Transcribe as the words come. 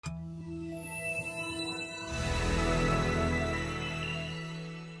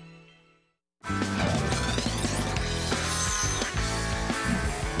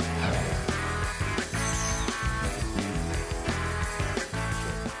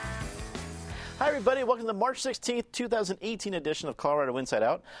everybody. Welcome to the March 16th, 2018 edition of Colorado Inside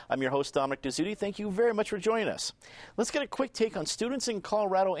Out. I'm your host, Dominic Dezzutti. Thank you very much for joining us. Let's get a quick take on students in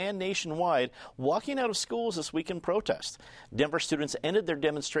Colorado and nationwide walking out of schools this week in protest. Denver students ended their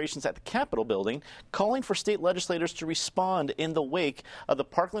demonstrations at the Capitol building, calling for state legislators to respond in the wake of the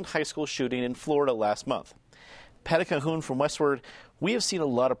Parkland High School shooting in Florida last month. Patty Cahoon from Westward, we have seen a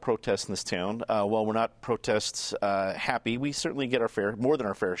lot of protests in this town. While we're not protests happy, we certainly get more than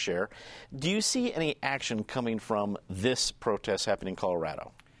our fair share. Do you see any action coming from this protest happening in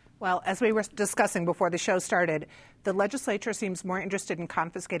Colorado? Well, as we were discussing before the show started, the legislature seems more interested in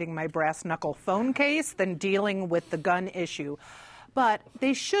confiscating my brass knuckle phone case than dealing with the gun issue. But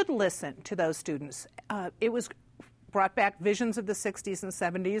they should listen to those students. It was brought back visions of the 60s and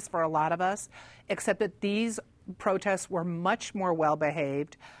 70s for a lot of us, except that these protests were much more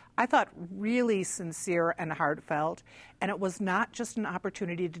well-behaved. I thought really sincere and heartfelt. And it was not just an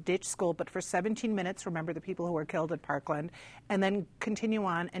opportunity to ditch school, but for 17 minutes, remember the people who were killed at Parkland, and then continue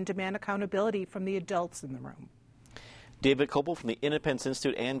on and demand accountability from the adults in the room. David Kopel from the Independence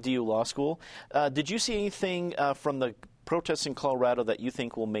Institute and DU Law School. Did you see anything from the protests in Colorado that you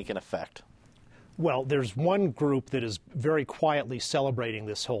think will make an effect? Well, there's one group that is very quietly celebrating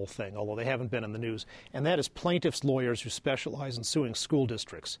this whole thing, although they haven't been in the news, and that is plaintiffs' lawyers who specialize in suing school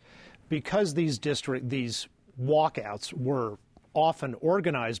districts. Because these walkouts were often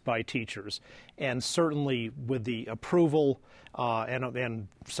organized by teachers, and certainly with the approval and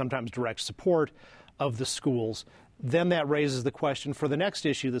sometimes direct support of the schools, then that raises the question for the next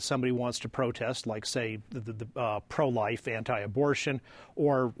issue that somebody wants to protest, like, say, the pro-life, anti-abortion,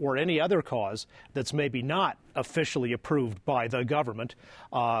 or any other cause that's maybe not officially approved by the government,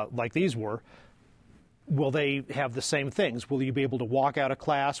 like these were. Will they have the same things? Will you be able to walk out of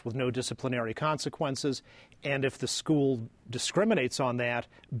class with no disciplinary consequences? And if the school discriminates on that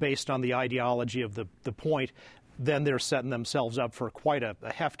based on the ideology of the point, then they're setting themselves up for quite a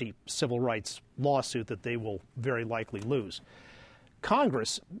hefty civil rights lawsuit that they will very likely lose.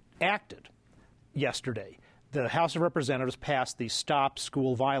 Congress acted yesterday. The House of Representatives passed the Stop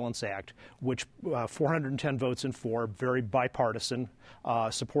School Violence Act, which 410 votes in favor, very bipartisan,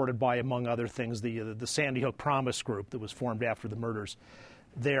 supported by, among other things, the Sandy Hook Promise Group that was formed after the murders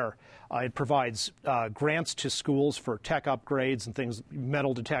there. It provides grants to schools for tech upgrades and things,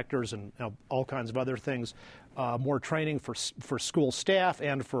 metal detectors and all kinds of other things, more training for school staff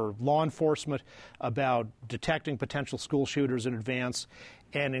and for law enforcement about detecting potential school shooters in advance,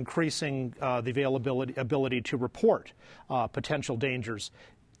 and increasing the ability to report potential dangers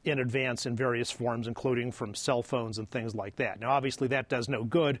in advance in various forms, including from cell phones and things like that. Now, obviously, that does no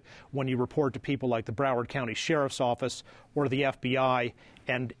good when you report to people like the Broward County Sheriff's Office or the FBI,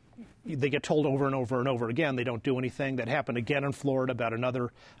 and they get told over and over and over again they don't do anything. That happened again in Florida about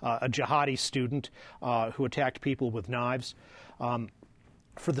another a jihadi student who attacked people with knives.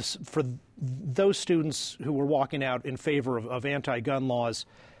 For those students who were walking out in favor of anti-gun laws,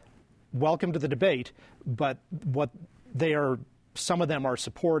 welcome to the debate, but what some of them are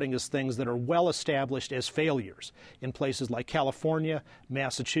supporting is things that are well established as failures in places like California,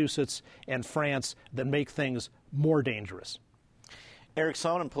 Massachusetts, and France that make things more dangerous. Eric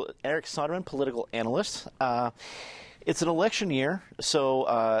Soderman, political analyst. It's an election year, so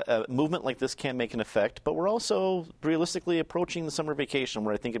a movement like this can't make an effect, but we're also realistically approaching the summer vacation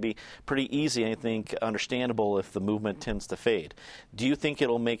where I think it'd be pretty easy, I think understandable if the movement tends to fade. Do you think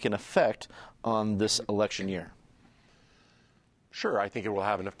it'll make an effect on this election year? Sure, I think it will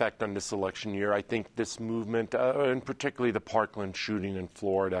have an effect on this election year. I think this movement, and particularly the Parkland shooting in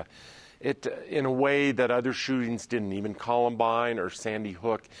Florida, it, in a way that other shootings didn't, even Columbine or Sandy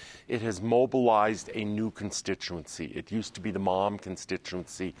Hook, it has mobilized a new constituency. It used to be the mom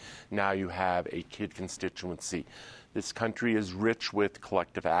constituency. Now you have a kid constituency. This country is rich with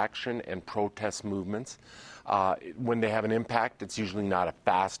collective action and protest movements. When they have an impact, it's usually not a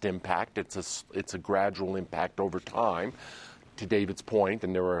fast impact. It's a gradual impact over time. To David's point,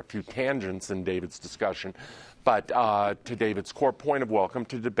 and there were a few tangents in David's discussion, but to David's core point of welcome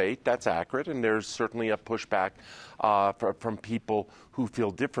to debate, that's accurate, and there's certainly a pushback from people who feel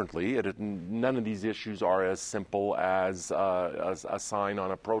differently. None of these issues are as simple as a sign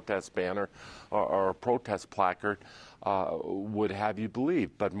on a protest banner or a protest placard would have you believe.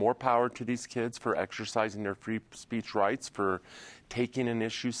 But more power to these kids for exercising their free speech rights, for taking an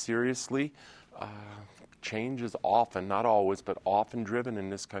issue seriously. Change is often, not always, but often driven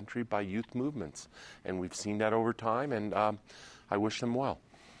in this country by youth movements. And we've seen that over time, and I wish them well.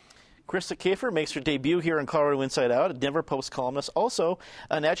 Krista Kiefer makes her debut here in Colorado Inside Out, a Denver Post columnist, also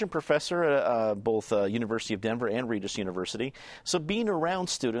an adjunct professor at both University of Denver and Regis University. So being around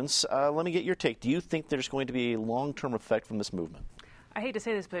students, let me get your take. Do you think there's going to be a long-term effect from this movement? I hate to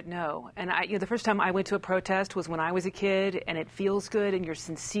say this, but no. And the first time I went to a protest was when I was a kid, and it feels good, and you're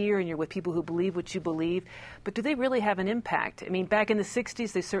sincere, and you're with people who believe what you believe. But do they really have an impact? I mean, back in the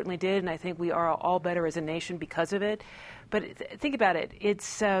 60s, they certainly did, and I think we are all better as a nation because of it. But think about it.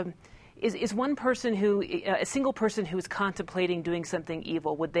 It's is one person a single person who is contemplating doing something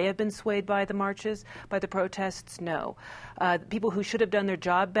evil, would they have been swayed by the marches, by the protests? No. People who should have done their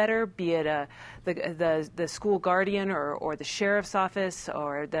job better, be it the school guardian or the sheriff's office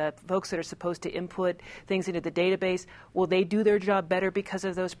or the folks that are supposed to input things into the database, will they do their job better because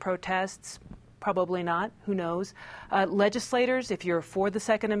of those protests? Probably not. Who knows? Legislators, if you're for the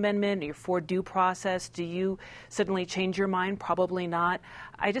Second Amendment, you're for due process, do you suddenly change your mind? Probably not.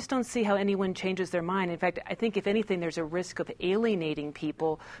 I just don't see how anyone changes their mind. In fact, I think if anything, there's a risk of alienating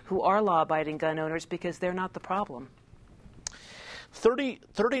people who are law-abiding gun owners because they're not the problem. 30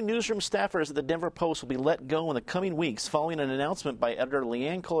 newsroom staffers at the Denver Post will be let go in the coming weeks following an announcement by editor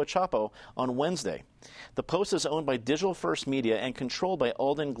Leanne Colachapo on Wednesday. The Post is owned by Digital First Media and controlled by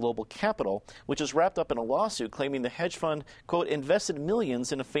Alden Global Capital, which is wrapped up in a lawsuit claiming the hedge fund, quote, invested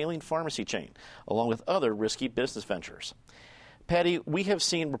millions in a failing pharmacy chain, along with other risky business ventures. Patty, we have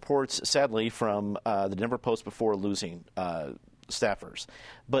seen reports, sadly, from the Denver Post before losing staffers.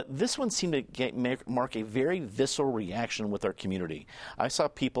 But this one seemed to mark a very visceral reaction with our community. I saw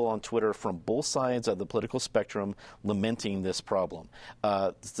people on Twitter from both sides of the political spectrum lamenting this problem.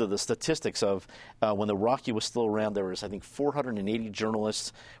 So the statistics of when the Rocky was still around, there was, I think, 480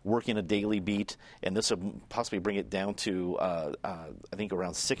 journalists working a daily beat, and this would possibly bring it down to, I think,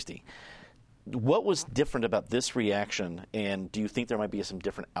 around 60. What was different about this reaction, and do you think there might be some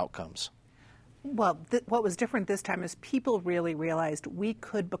different outcomes? Well, what was different this time is people really realized we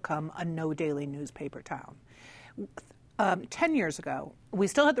could become a no daily newspaper town. 10 years ago, we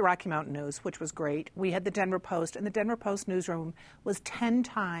still had the Rocky Mountain News, which was great. We had the Denver Post, and the Denver Post newsroom was 10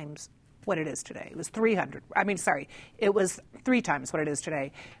 times what it is today. It was 300. It was 3 times what it is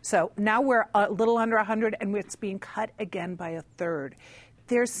today. So now we're a little under 100, and it's being cut again by a third.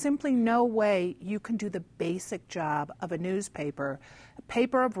 There's simply no way you can do the basic job of a newspaper, a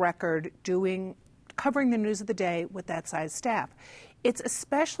paper of record, covering the news of the day with that size staff. It's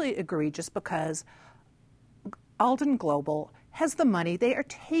especially egregious because Alden Global has the money. They are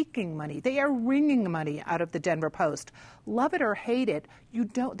taking money. They are wringing money out of the Denver Post. Love it or hate it,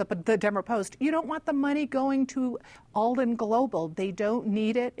 the Denver Post, you don't want the money going to Alden Global. They don't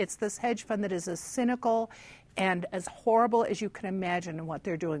need it. It's this hedge fund that is as cynical and as horrible as you can imagine in what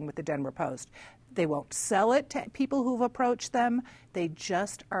they're doing with the Denver Post. They won't sell it to people who've approached them. They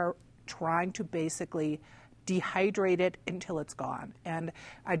just are trying to basically dehydrate it until it's gone. And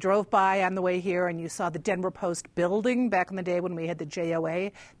I drove by on the way here, and you saw the Denver Post building back in the day when we had the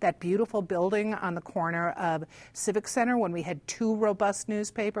JOA, that beautiful building on the corner of Civic Center when we had 2 robust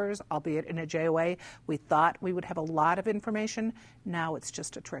newspapers, albeit in a JOA. We thought we would have a lot of information. Now it's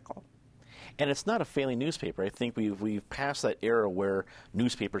just a trickle. And it's not a failing newspaper. I think we've passed that era where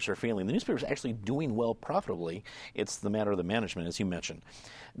newspapers are failing. The newspaper is actually doing well profitably. It's the matter of the management, as you mentioned.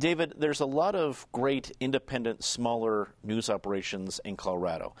 David, there's a lot of great independent, smaller news operations in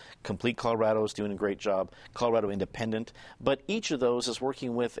Colorado. Complete Colorado is doing a great job, Colorado Independent, but each of those is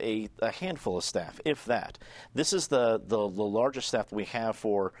working with a handful of staff, if that. This is the largest staff that we have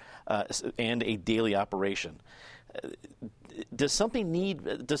for and a daily operation. Does something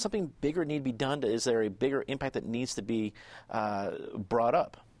bigger need to be done? Is there a bigger impact that needs to be brought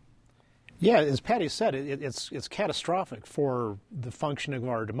up? Yeah, as Patty said, it's catastrophic for the functioning of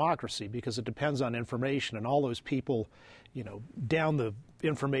our democracy because it depends on information, and all those people, down the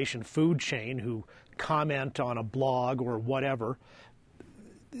information food chain who comment on a blog or whatever,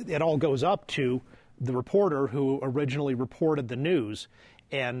 it all goes up to the reporter who originally reported the news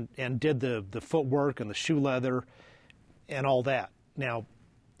and did the footwork and the shoe leather and all that. Now,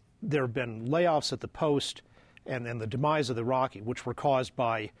 there have been layoffs at the Post and the demise of the Rocky, which were caused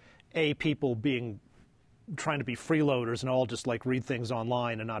by, people trying to be freeloaders and all just read things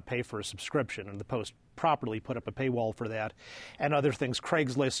online and not pay for a subscription, and the Post properly put up a paywall for that, and other things.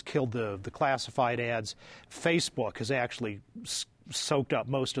 Craigslist killed the classified ads. Facebook has actually soaked up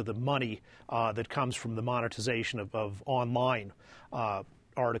most of the money that comes from the monetization of online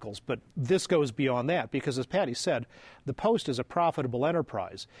articles. But this goes beyond that because, as Patty said, the Post is a profitable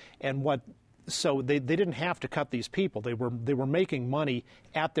enterprise, and so they didn't have to cut these people. They were making money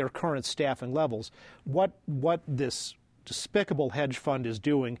at their current staffing levels. What this despicable hedge fund is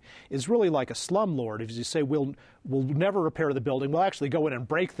doing is really like a slumlord. If you say we'll never repair the building, we'll actually go in and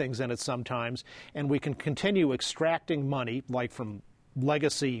break things in it sometimes, and we can continue extracting money, like from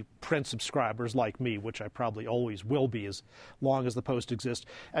legacy print subscribers like me, which I probably always will be as long as the Post exists,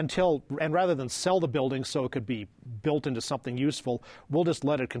 and rather than sell the building so it could be built into something useful, we'll just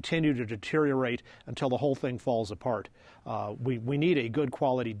let it continue to deteriorate until the whole thing falls apart. We need a good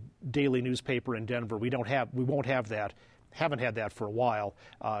quality daily newspaper in Denver. We won't have that. Haven't had that for a while.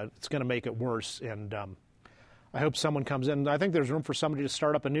 It's going to make it worse, and I hope someone comes in. I think there's room for somebody to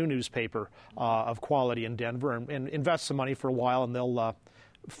start up a new newspaper of quality in Denver and invest some money for a while, and they'll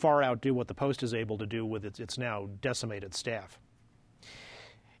far outdo what the Post is able to do with its now decimated staff.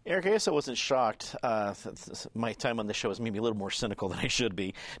 Eric, I guess I wasn't shocked. My time on the show is maybe a little more cynical than I should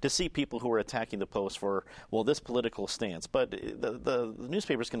be, to see people who are attacking the Post for, well, this political stance. But the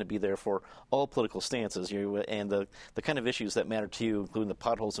newspaper is going to be there for all political stances, and the kind of issues that matter to you, including the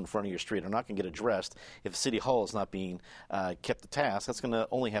potholes in front of your street, are not going to get addressed if City Hall is not being kept to task. That's going to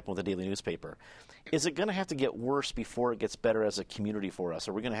only happen with a daily newspaper. Is it going to have to get worse before it gets better as a community for us?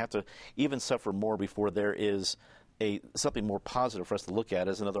 Are we going to have to even suffer more before there is something more positive for us to look at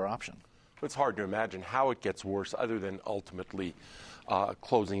as another option? It's hard to imagine how it gets worse other than ultimately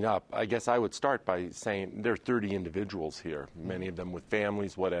closing up. I guess I would start by saying there are 30 individuals here, many of them with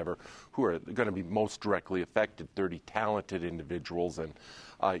families, whatever, who are going to be most directly affected, 30 talented individuals, and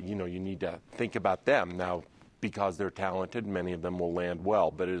you need to think about them. Now, because they're talented, many of them will land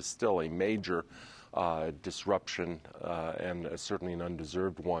well, but it is still a major disruption and certainly an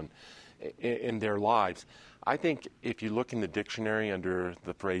undeserved one in their lives. I think if you look in the dictionary under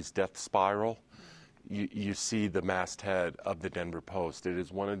the phrase death spiral, you see the masthead of the Denver Post. It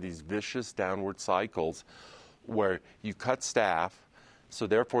is one of these vicious downward cycles where you cut staff, so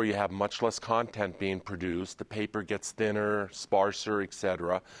therefore you have much less content being produced. The paper gets thinner, sparser,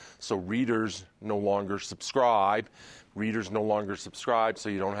 etc. So readers no longer subscribe. So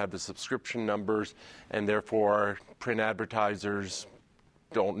you don't have the subscription numbers, and therefore print advertisers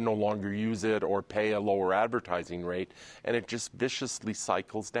no longer use it or pay a lower advertising rate, and it just viciously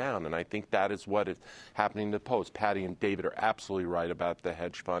cycles down. And I think that is what is happening to the Post. Patty and David are absolutely right about the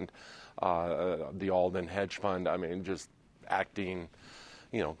hedge fund, the Alden hedge fund. I mean, just acting,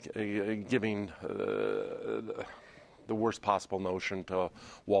 giving the worst possible notion to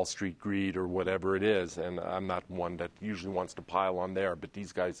Wall Street greed or whatever it is. And I'm not one that usually wants to pile on there, but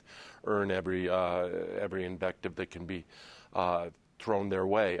these guys earn every invective that can be thrown their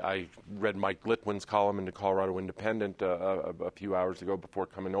way. I read Mike Litwin's column in the Colorado Independent a few hours ago before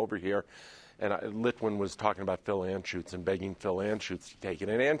coming over here, and Litwin was talking about Phil Anschutz and begging Phil Anschutz to take it.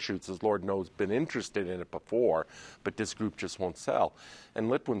 And Anschutz, as Lord knows, been interested in it before, but this group just won't sell.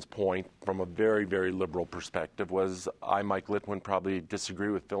 And Litwin's point, from a very, very liberal perspective, was I, Mike Litwin, probably disagree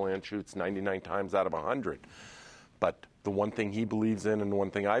with Phil Anschutz 99 times out of 100. But the one thing he believes in and the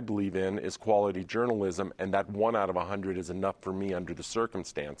one thing I believe in is quality journalism, and that 1 out of 100 is enough for me under the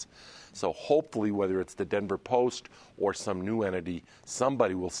circumstance. So hopefully, whether it's the Denver Post or some new entity,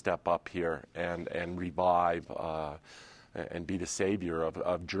 somebody will step up here and revive and be the savior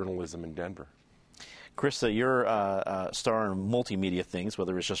of journalism in Denver. Krista, you're a star in multimedia things,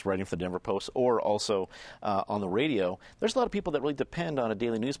 whether it's just writing for the Denver Post or also on the radio. There's a lot of people that really depend on a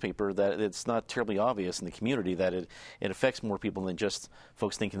daily newspaper that it's not terribly obvious in the community that it affects more people than just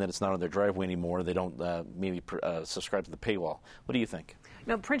folks thinking that it's not on their driveway anymore. They don't maybe subscribe to the paywall. What do you think?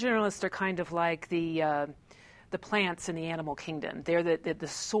 Print journalists are kind of like the plants in the animal kingdom. They're the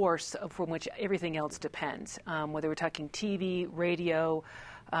source from which everything else depends, whether we're talking TV, radio,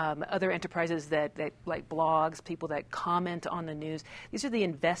 other enterprises that like blogs, people that comment on the news. These are the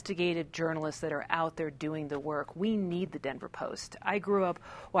investigative journalists that are out there doing the work. We need the Denver Post. I grew up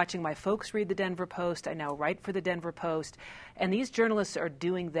watching my folks read the Denver Post. I now write for the Denver Post. And these journalists are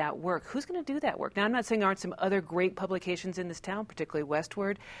doing that work. Who's going to do that work? Now, I'm not saying there aren't some other great publications in this town, particularly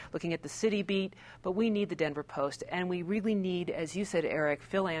Westward, looking at the City Beat, but we need the Denver Post. And we really need, as you said, Eric,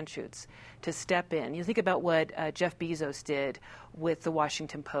 Phil Anschutz to step in. You think about what Jeff Bezos did with the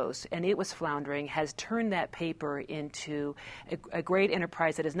Washington Post, and it was floundering, has turned that paper into a great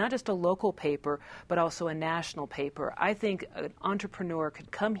enterprise that is not just a local paper, but also a national paper. I think an entrepreneur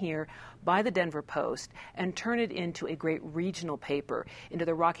could come here, buy the Denver Post, and turn it into a great regional paper, into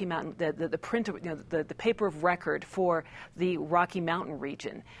the Rocky Mountain, the print, the paper of record for the Rocky Mountain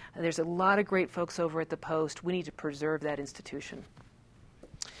region. There's a lot of great folks over at the Post. We need to preserve that institution.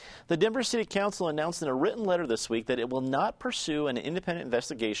 The Denver City Council announced in a written letter this week that it will not pursue an independent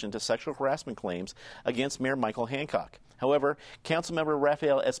investigation into sexual harassment claims against Mayor Michael Hancock. However, Councilmember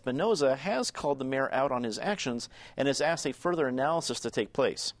Rafael Espinoza has called the mayor out on his actions and has asked a further analysis to take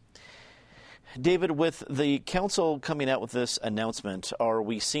place. David, with the council coming out with this announcement, are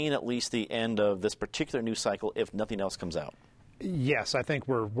we seeing at least the end of this particular news cycle if nothing else comes out? Yes, I think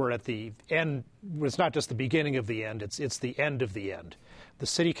we're at the end. It's not just the beginning of the end, it's the end of the end. The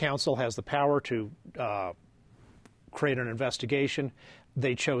city council has the power to create an investigation.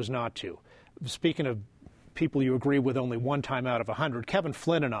 They chose not to. Speaking of people you agree with only one time out of 100, Kevin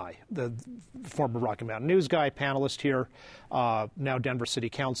Flynn and I, the former Rocky Mountain News guy, panelist here, now Denver City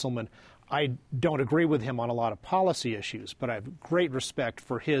Councilman, I don't agree with him on a lot of policy issues, but I have great respect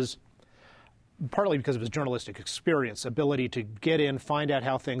for his, partly because of his journalistic experience, ability to get in, find out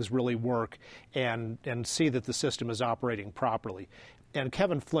how things really work, and see that the system is operating properly. And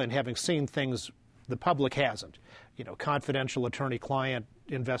Kevin Flynn, having seen things the public hasn't, confidential attorney-client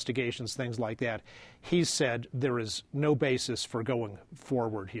investigations, things like that, he said there is no basis for going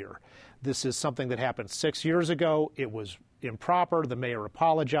forward here. This is something that happened 6 years ago. It was improper. The mayor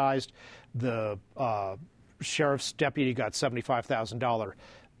apologized. The sheriff's deputy got $75,000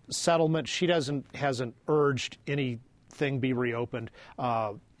 settlement. She hasn't urged anything be reopened.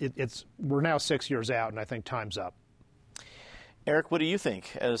 We're now 6 years out, and I think time's up. Eric, what do you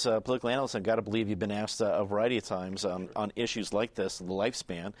think? As a political analyst, I've got to believe you've been asked a variety of times on issues like this, the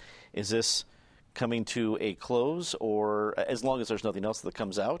lifespan. Is this coming to a close, or as long as there's nothing else that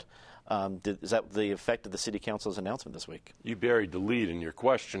comes out? Is that the effect of the City Council's announcement this week? You buried the lead in your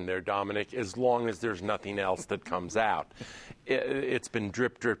question there, Dominic. As long as there's nothing else that comes out. It's been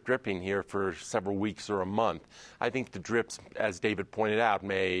dripping here for several weeks or a month. I think the drips, as David pointed out,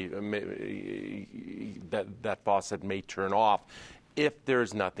 that faucet may turn off if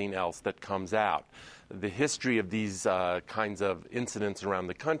there's nothing else that comes out. The history of these kinds of incidents around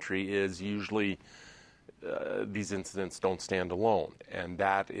the country is usually these incidents don't stand alone, and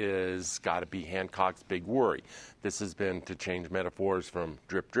that is got to be Hancock's big worry. This has been, to change metaphors from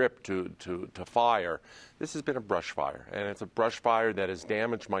drip to fire, this has been a brush fire, and it's a brush fire that has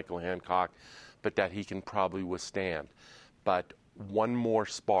damaged Michael Hancock, but that he can probably withstand. But one more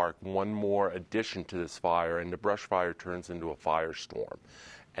spark, one more addition to this fire, and the brush fire turns into a firestorm.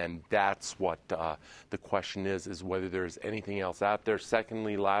 And that's what the question is whether there's anything else out there.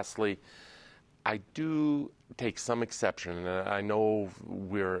 Secondly, lastly, I do take some exception, and I know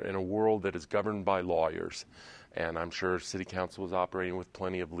we're in a world that is governed by lawyers, and I'm sure City Council is operating with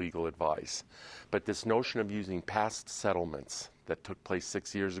plenty of legal advice. But this notion of using past settlements that took place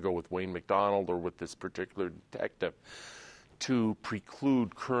 6 years ago with Wayne McDonald or with this particular detective to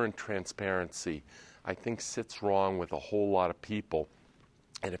preclude current transparency, I think sits wrong with a whole lot of people.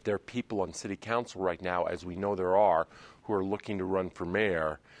 And if there are people on City Council right now, as we know there are, who are looking to run for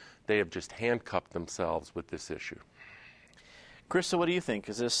mayor, they have just handcuffed themselves with this issue. Krista, what do you think?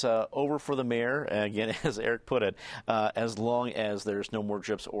 Is this over for the mayor? Again, as Eric put it, as long as there's no more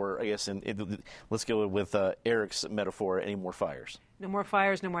drips, or I guess let's go with Eric's metaphor, any more fires? No more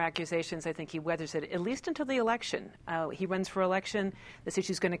fires, no more accusations. I think he weathers it, at least until the election. He runs for election. This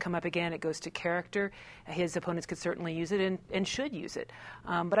issue is going to come up again. It goes to character. His opponents could certainly use it and should use it.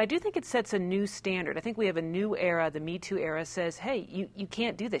 But I do think it sets a new standard. I think we have a new era. The Me Too era says, hey, you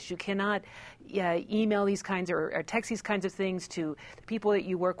can't do this. You cannot email these kinds or text these kinds of things to the people that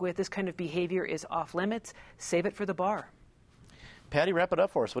you work with. This kind of behavior is off limits. Save it for the bar. Patty, wrap it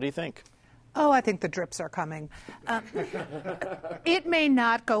up for us. What do you think? Oh, I think the drips are coming. It may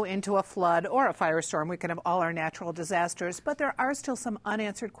not go into a flood or a firestorm. We can have all our natural disasters, but there are still some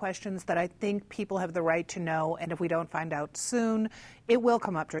unanswered questions that I think people have the right to know, and if we don't find out soon, it will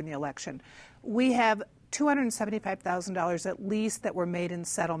come up during the election. We have $275,000 at least that were made in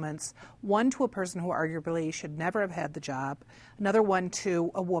settlements, one to a person who arguably should never have had the job, another one to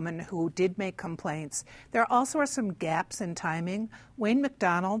a woman who did make complaints. There also are some gaps in timing. Wayne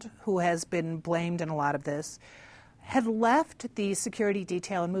McDonald, who has been blamed in a lot of this, had left the security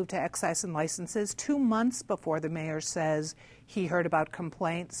detail and moved to excise and licenses 2 months before the mayor says he heard about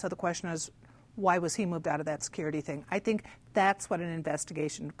complaints. So the question is, why was he moved out of that security thing? I think that's what an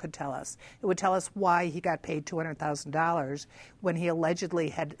investigation could tell us. It would tell us why he got paid $200,000 when he allegedly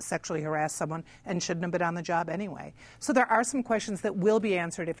had sexually harassed someone and shouldn't have been on the job anyway. So there are some questions that will be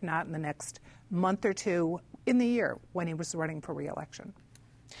answered, if not in the next month or two in the year when he was running for re-election.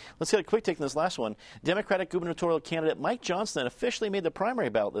 Let's get a quick take on this last one. Democratic gubernatorial candidate Mike Johnson officially made the primary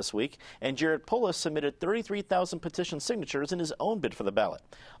ballot this week, and Jared Polis submitted 33,000 petition signatures in his own bid for the ballot.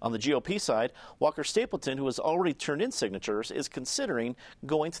 On the GOP side, Walker Stapleton, who has already turned in signatures, is considering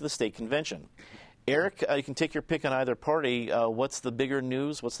going to the state convention. Eric, you can take your pick on either party. What's the bigger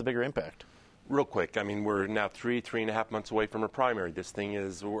news? What's the bigger impact? Real quick, I mean, we're now 3.5 months away from a primary. This thing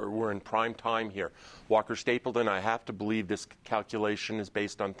is, we're in prime time here. Walker Stapleton, I have to believe this calculation is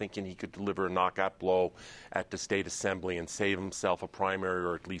based on thinking he could deliver a knockout blow at the state assembly and save himself a primary,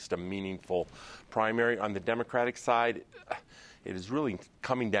 or at least a meaningful primary. On the Democratic side, it is really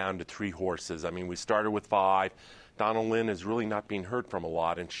coming down to 3 horses. I mean, we started with 5. Donald Lynn is really not being heard from a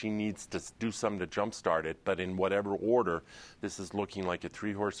lot, and she needs to do something to jumpstart it. But in whatever order, this is looking like a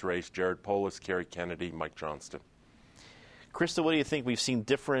 3-horse race: Jared Polis, Kerry Kennedy, Mike Johnston. Krista, what do you think? We've seen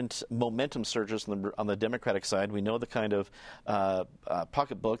different momentum surges on the Democratic side. We know the kind of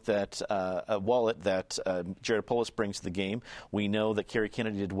pocketbook that a wallet that Jared Polis brings to the game. We know that Kerry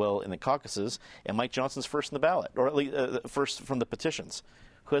Kennedy did well in the caucuses, and Mike Johnston's first in the ballot, or at least first from the petitions.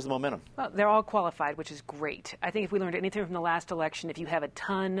 Who has the momentum? Well, they're all qualified, which is great. I think if we learned anything from the last election, if you have a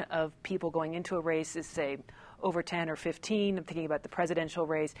ton of people going into a race, say over 10 or 15, I'm thinking about the presidential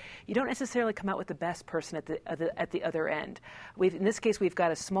race, you don't necessarily come out with the best person at the other end. In this case, we've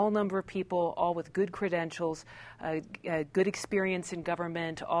got a small number of people, all with good credentials, good experience in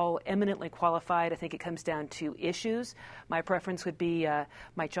government, all eminently qualified. I think it comes down to issues. My preference would be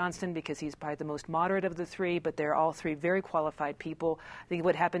Mike Johnston, because he's probably the most moderate of the 3, but they're all 3 very qualified people. I think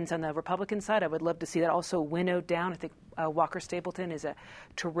what happens on the Republican side, I would love to see that also winnowed down. I think Walker Stapleton is a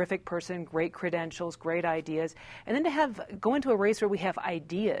terrific person, great credentials, great ideas. And then to go into a race where we have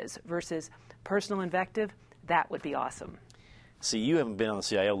ideas versus personal invective, that would be awesome. See, you haven't been on the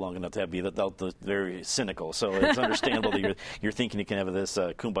CIO long enough to be very cynical, so it's understandable that you're thinking you can have this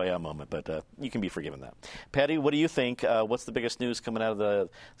kumbaya moment, but you can be forgiven that. Patty, what do you think? What's the biggest news coming out of the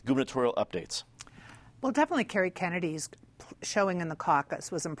gubernatorial updates? Well, definitely Kerry Kennedy's showing in the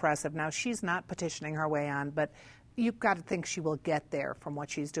caucus was impressive. Now, she's not petitioning her way on, but you've got to think she will get there from what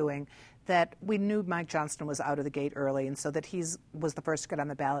she's doing. That we knew Mike Johnston was out of the gate early, and so that he was the first to get on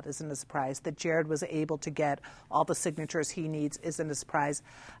the ballot isn't a surprise. That Jared was able to get all the signatures he needs isn't a surprise.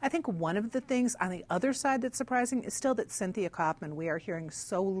 I think one of the things on the other side that's surprising is still that Cynthia Kaufman, we are hearing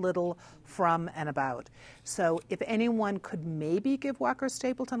so little from and about. So if anyone could maybe give Walker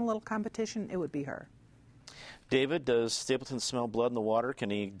Stapleton a little competition, it would be her. David, does Stapleton smell blood in the water? Can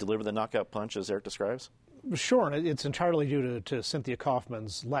he deliver the knockout punch as Eric describes? Sure, and it's entirely due to Cynthia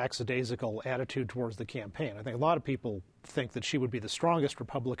Kaufman's lackadaisical attitude towards the campaign. I think a lot of people think that she would be the strongest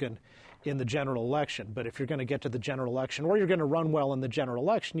Republican in the general election, but if you're going to get to the general election, or you're going to run well in the general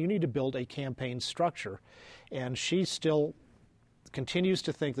election, you need to build a campaign structure. And she still continues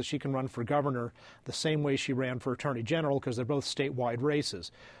to think that she can run for governor the same way she ran for attorney general, because they're both statewide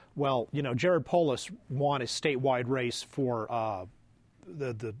races. Well, you know, Jared Polis won a statewide race for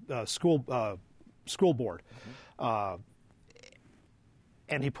the school board.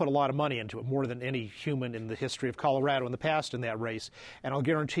 And he put a lot of money into it, more than any human in the history of Colorado in the past in that race. And I'll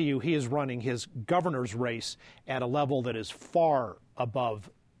guarantee you he is running his governor's race at a level that is far above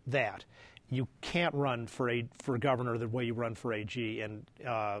that. You can't run for governor the way you run for AG, and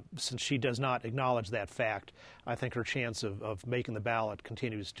since she does not acknowledge that fact, I think her chance of making the ballot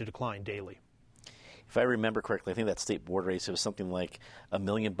continues to decline daily. If I remember correctly, I think that state board race, it was something like $1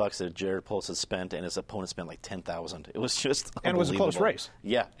 million that Jared Polis had spent, and his opponent spent like $10,000. It was just and it was a close race.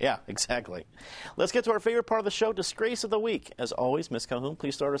 Yeah, exactly. Let's get to our favorite part of the show, Disgrace of the Week. As always, Ms. Calhoun,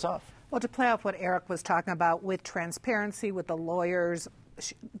 please start us off. Well, to play off what Eric was talking about with transparency, with the lawyers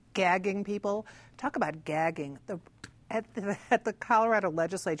gagging people, talk about gagging. At the Colorado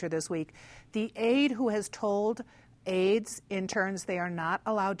legislature this week, the aide who has told aides, interns, they are not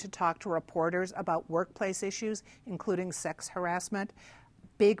allowed to talk to reporters about workplace issues, including sex harassment.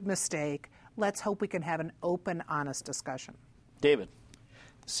 Big mistake. Let's hope we can have an open, honest discussion. David.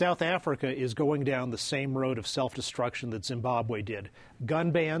 South Africa is going down the same road of self-destruction that Zimbabwe did.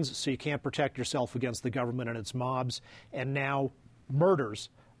 Gun bans so you can't protect yourself against the government and its mobs, and now murders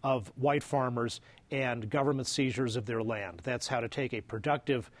of white farmers and government seizures of their land. That's how to take a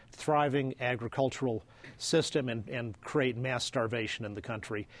productive, thriving agricultural system and create mass starvation in the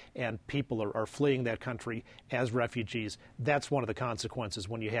country. And people are fleeing that country as refugees. That's one of the consequences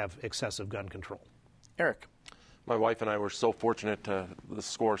when you have excessive gun control. Eric. My wife and I were so fortunate to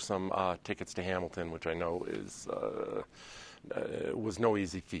score some tickets to Hamilton, which I know was no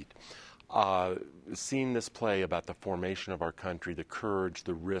easy feat. Seeing this play about the formation of our country, the courage,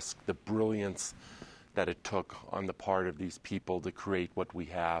 the risk, the brilliance that it took on the part of these people to create what we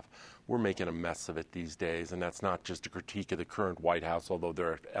have, we're making a mess of it these days. And that's not just a critique of the current White House, although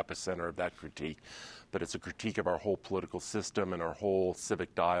they're at the epicenter of that critique, but it's a critique of our whole political system and our whole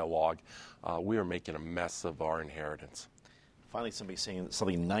civic dialogue. We are making a mess of our inheritance. Finally, somebody saying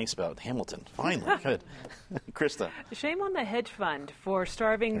something nice about Hamilton. Finally, good. Krista. Shame on the hedge fund for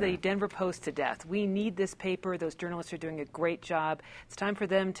starving the Denver Post to death. We need this paper. Those journalists are doing a great job. It's time for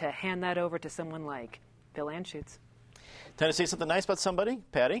them to hand that over to someone like Phil Anschutz. Time to say something nice about somebody?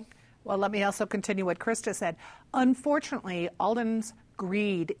 Patty? Well, let me also continue what Krista said. Unfortunately, Alden's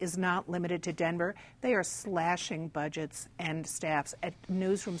greed is not limited to Denver. They are slashing budgets and staffs at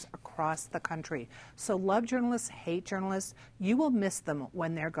newsrooms across the country. So love journalists, hate journalists. You will miss them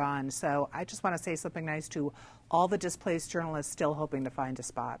when they're gone. So I just want to say something nice to all the displaced journalists still hoping to find a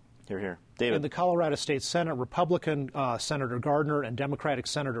spot. Hear, hear. David. In the Colorado State Senate, Republican Senator Gardner and Democratic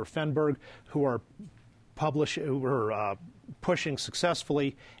Senator Fenberg, who are pushing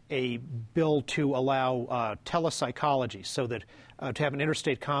successfully a bill to allow telepsychology, so that to have an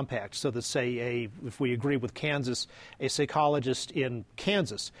interstate compact, so that, say, if we agree with Kansas, a psychologist in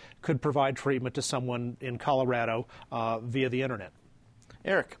Kansas could provide treatment to someone in Colorado via the internet.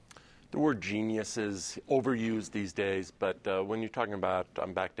 Eric. The word genius is overused these days, but when you're talking about,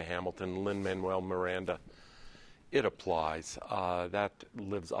 I'm back to Hamilton, Lin-Manuel Miranda, it applies. That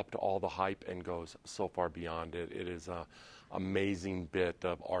lives up to all the hype and goes so far beyond it. It is an amazing bit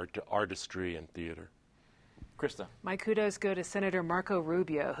of artistry and theater. Krista. My kudos go to Senator Marco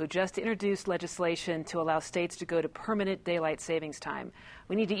Rubio, who just introduced legislation to allow states to go to permanent daylight savings time.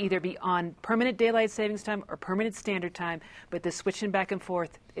 We need to either be on permanent daylight savings time or permanent standard time, but this switching back and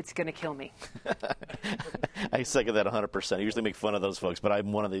forth, it's going to kill me. I second that 100%. I usually make fun of those folks, but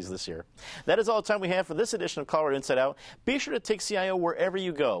I'm one of these this year. That is all the time we have for this edition of Colorado Inside Out. Be sure to take CIO wherever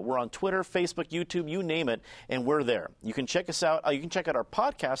you go. We're on Twitter, Facebook, YouTube, you name it, and we're there. You can check us out. You can check out our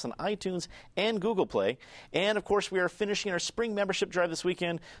podcast on iTunes and Google Play. And, of course, we are finishing our spring membership drive this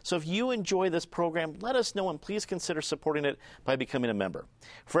weekend. So if you enjoy this program, let us know, and please consider supporting it by becoming a member.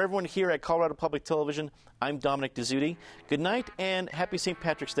 For everyone here at Colorado Public Television, I'm Dominic Dezzutti. Good night and happy St.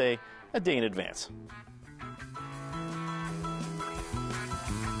 Patrick's Day a day in advance.